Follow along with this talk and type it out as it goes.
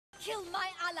kill my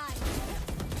ally.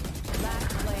 Last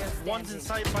player standing. One's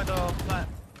inside by the plat.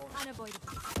 Unavoidable.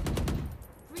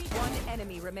 One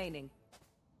enemy remaining.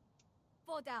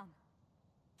 4 down.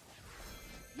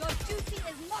 Your duty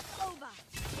is not over.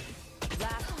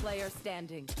 Last player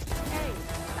standing.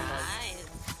 Nice.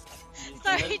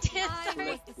 Sorry, Dan.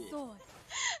 Sorry.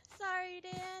 Sorry,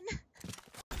 Dan.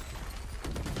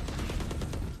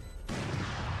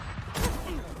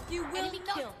 You will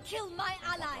not kill my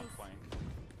allies.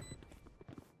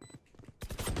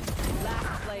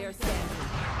 Last player standing.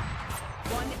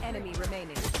 One enemy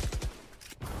remaining.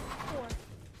 4.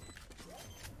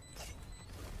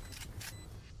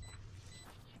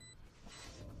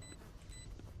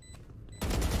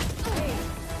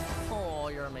 Oh,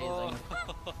 you're amazing.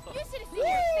 You should have seen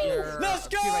your face. Let's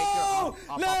go!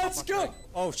 Let's go!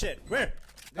 Oh shit, where?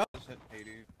 Oh.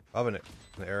 80. Oven it.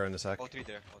 An arrow in the sec. Oh, 3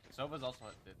 there. Oh, 3. Sova's also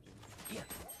at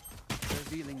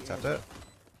 50. Tapped it.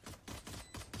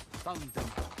 Found them.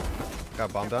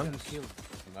 Got bomb down.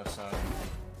 Left side.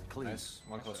 Nice.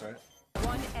 One close right.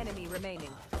 One enemy remaining.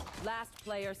 Last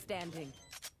player standing.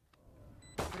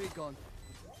 3 gone.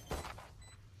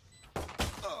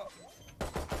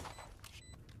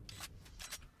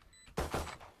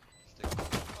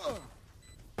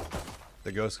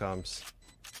 The ghost comes.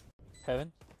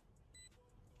 Heaven?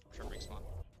 Sure, bring spawn.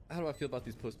 How do I feel about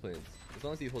these post planes? As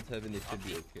long as he holds heaven, they should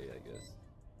be okay, I guess.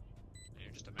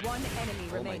 You're just a man. One enemy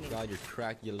Oh my remaining. god, you're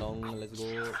crack, you long, let's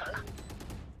go.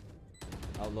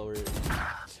 I'll lower it.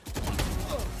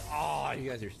 Oh, you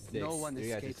guys are sick. No one you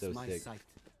guys are escapes so my sick. sight.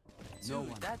 No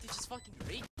one. That is just fucking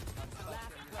great.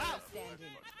 Last player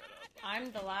standing.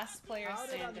 I'm the last player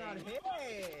standing.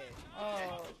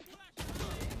 Oh.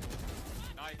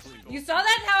 Nice. You saw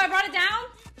that? How I brought it down?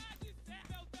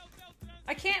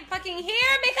 I can't fucking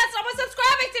hear because someone's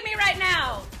subscribing to me right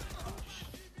now.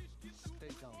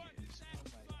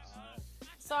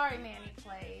 Sorry, Manny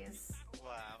Plays.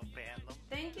 Wow, fandom.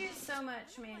 Thank you so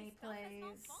much, Manny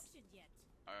Plays.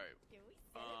 Alright.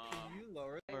 You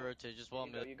lower it. Rotate, just wall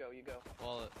mid. You go.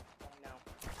 Wall it. Now.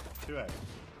 2A.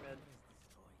 Mid.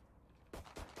 I'm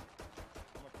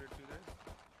up here 2 there.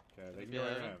 Okay, they can Yeah, go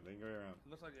right yeah. around. They can go right around.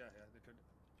 Looks like, yeah, they could.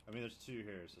 I mean, there's 2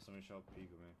 here, so somebody should help peek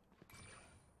with me.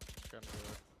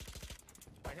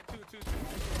 I hit 2.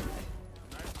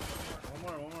 Nice.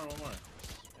 One more.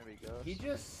 There we go. He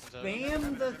just Is that-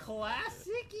 spammed the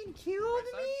classic and killed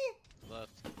me?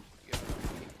 Left.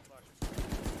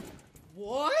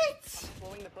 What?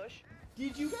 Blowing the push.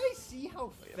 Did you guys see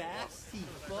how fast he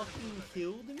fucking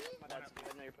killed me? My bad,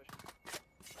 I know you're pushing.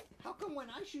 How come when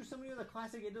I shoot somebody with a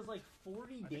classic, it does like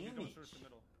 40 damage?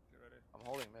 I'm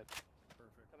holding mid.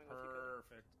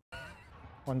 Perfect.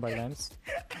 One by lens.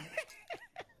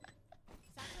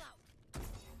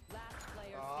 Last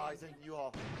player Ah, he's standing. in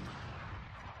U-Haul.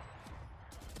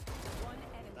 One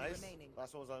enemy Nice. remaining.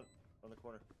 Last one was on the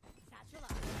corner.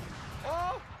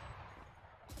 Oh!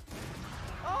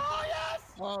 Oh, yes!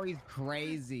 Oh, he's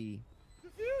crazy.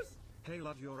 Defuse! Hey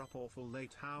lad, you're up awful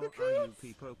late. How are you,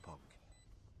 Peepo Punk?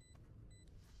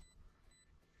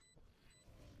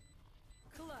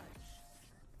 Clutch.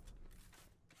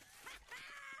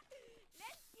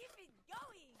 Let's keep it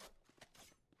going.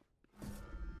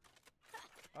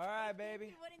 Alright, baby.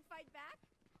 You wouldn't fight back?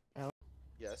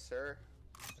 Yes, sir.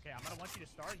 Okay, I'm gonna want you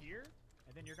to start here,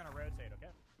 and then you're gonna rotate,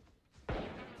 okay?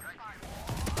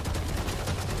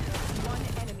 One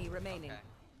enemy remaining.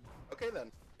 Okay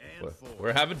then.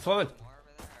 We're having fun.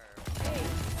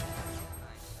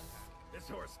 This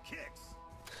horse kicks.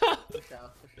 Push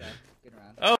out. Get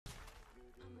around. Oh.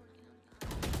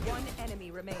 One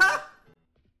enemy remaining.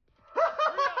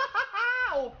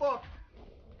 Oh fuck!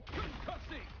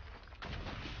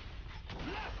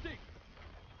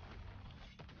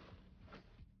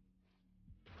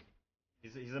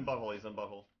 He's in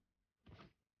butthole.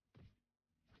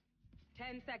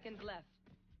 10 seconds left.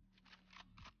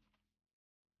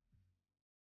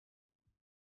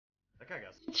 That guy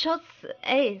got. Shots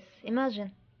ace,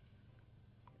 imagine.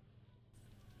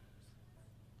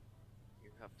 You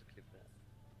have to clip that.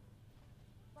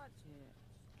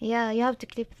 Yeah, you have to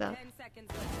clip that. 10 seconds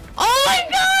left. Oh my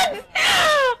god!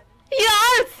 You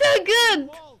are so good!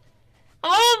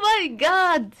 Oh my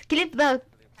god! Clip that,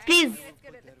 please.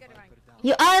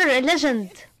 You are a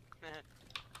legend.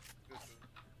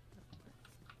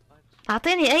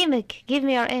 أعطيني aimك. Give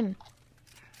me your aim.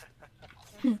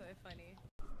 So funny.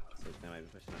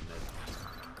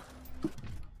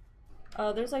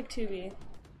 Oh, there's like 2B.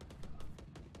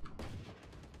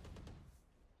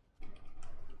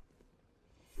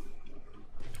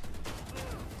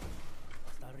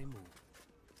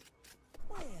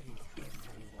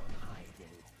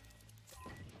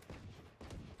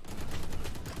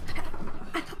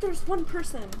 there's one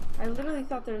person. I literally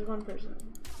thought there was one person.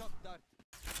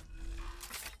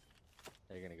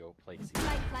 They're gonna go play C.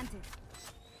 Planted.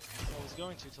 I was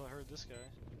going to till I heard this guy.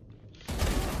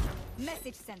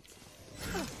 Message sent.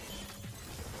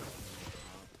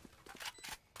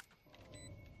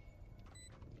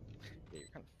 Yeah, you're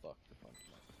kind of fucked if I'm to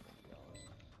be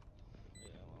honest.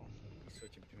 Yeah, well,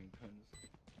 switching between guns.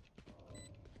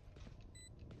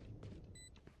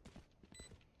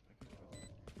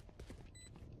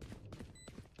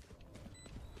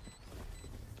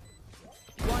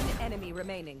 One enemy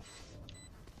remaining.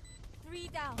 3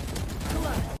 down.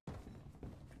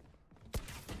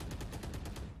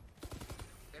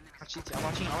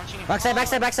 Backside,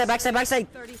 backside, backside, backside,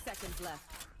 backside. 30 seconds left.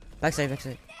 Backside,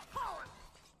 backside.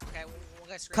 Okay, we'll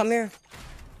get straight. Come here.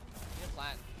 You're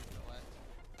flat.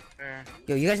 You know what?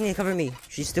 Yo, you guys need to cover me.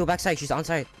 She's still backside. She's on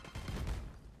site.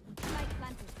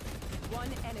 One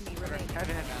enemy remaining.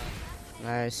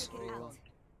 Nice.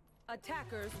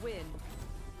 Attackers win.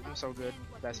 I'm so good.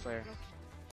 Best player.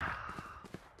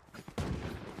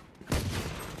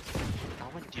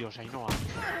 Dios, ahí no va.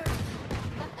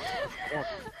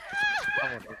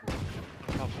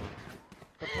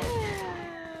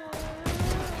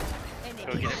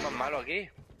 ¿Pero quién es más malo aquí?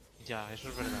 Ya, eso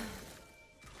es verdad.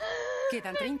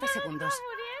 Quedan 30 segundos.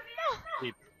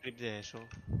 Clip de eso.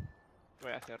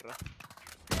 Voy a hacerlo.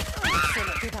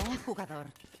 Solo queda un jugador.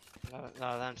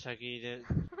 La danza aquí de...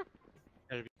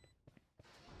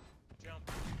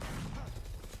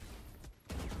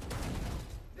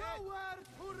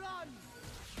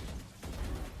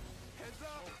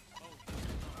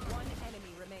 One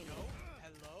enemy remaining.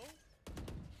 Hello?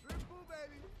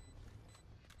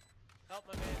 Help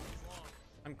my man, he's long.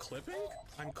 I'm clipping?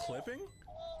 I'm clipping?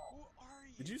 Who are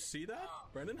you? Did you see that?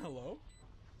 Brendan, hello?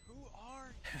 Who are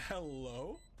you?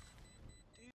 Hello?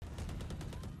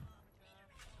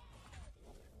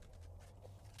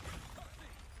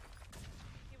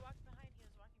 He walked behind, he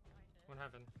was walking behind it. What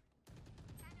happened?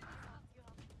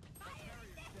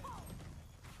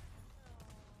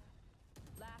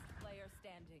 Last player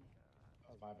standing.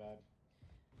 That was my bad.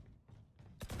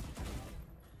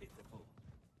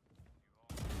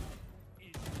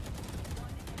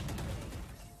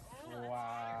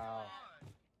 Wow.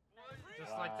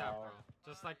 Just like that, bro.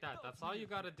 Just like that. That's all you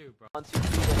gotta do, bro. No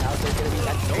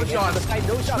shot.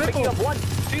 No shot. Picking up 1, 2,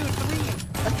 3.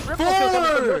 A triple kill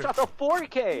coming from no shot to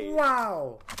 4K.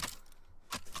 Wow.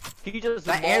 He just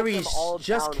That mauled them Ares all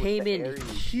just down came with in the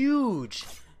Ares. huge.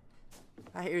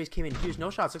 That Ares came in huge. No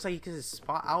shots. Looks like he can just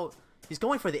spot out. He's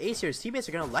going for the ace here. His teammates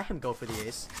are gonna let him go for the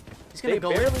ace. He's gonna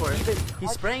go in for it.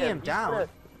 He's spraying him down.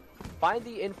 Find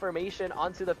the information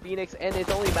onto the Phoenix, and it's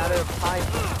only a matter of time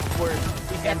where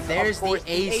he And gets, there's of course,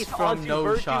 the ace from onto no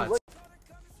Virtue. shots.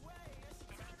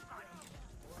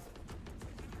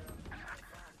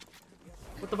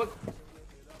 What the fuck?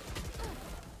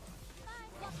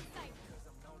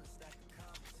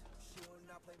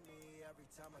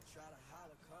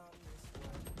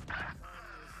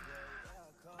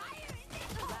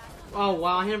 Oh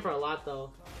wow, I hit him for a lot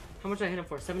though. How much did I hit him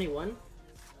for? 71?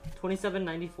 27,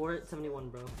 94, 71,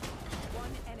 bro.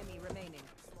 One enemy remaining.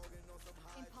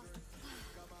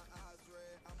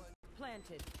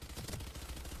 Planted.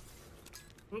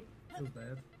 That was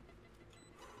bad.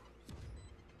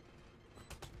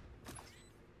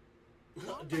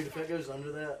 Dude, if that goes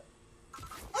under that.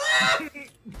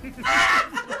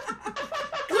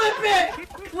 Clip it!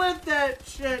 Clip that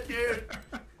shit, dude!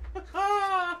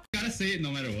 Gotta say it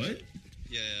no matter what?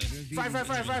 Yeah. Fried.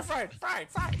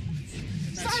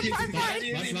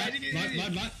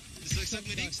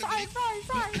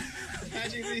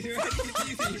 Magic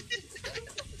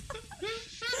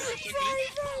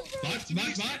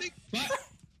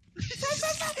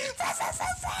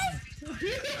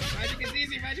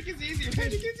is easy.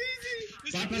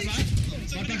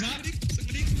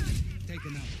 Take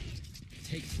him out.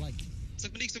 Take flight.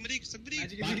 Suck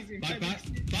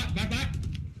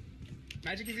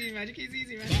Magic is easy. Magic is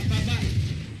easy. Magic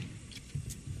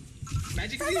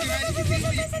is easy.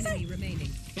 Enemy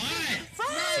remaining.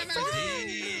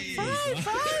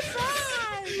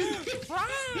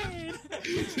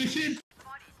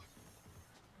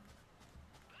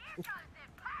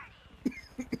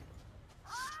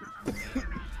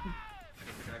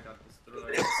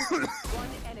 One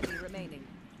enemy remaining.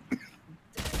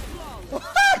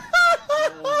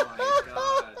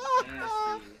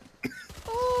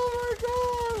 Oh my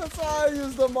god, that's why I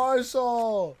used the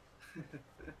Marshall.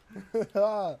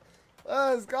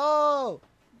 Let's go.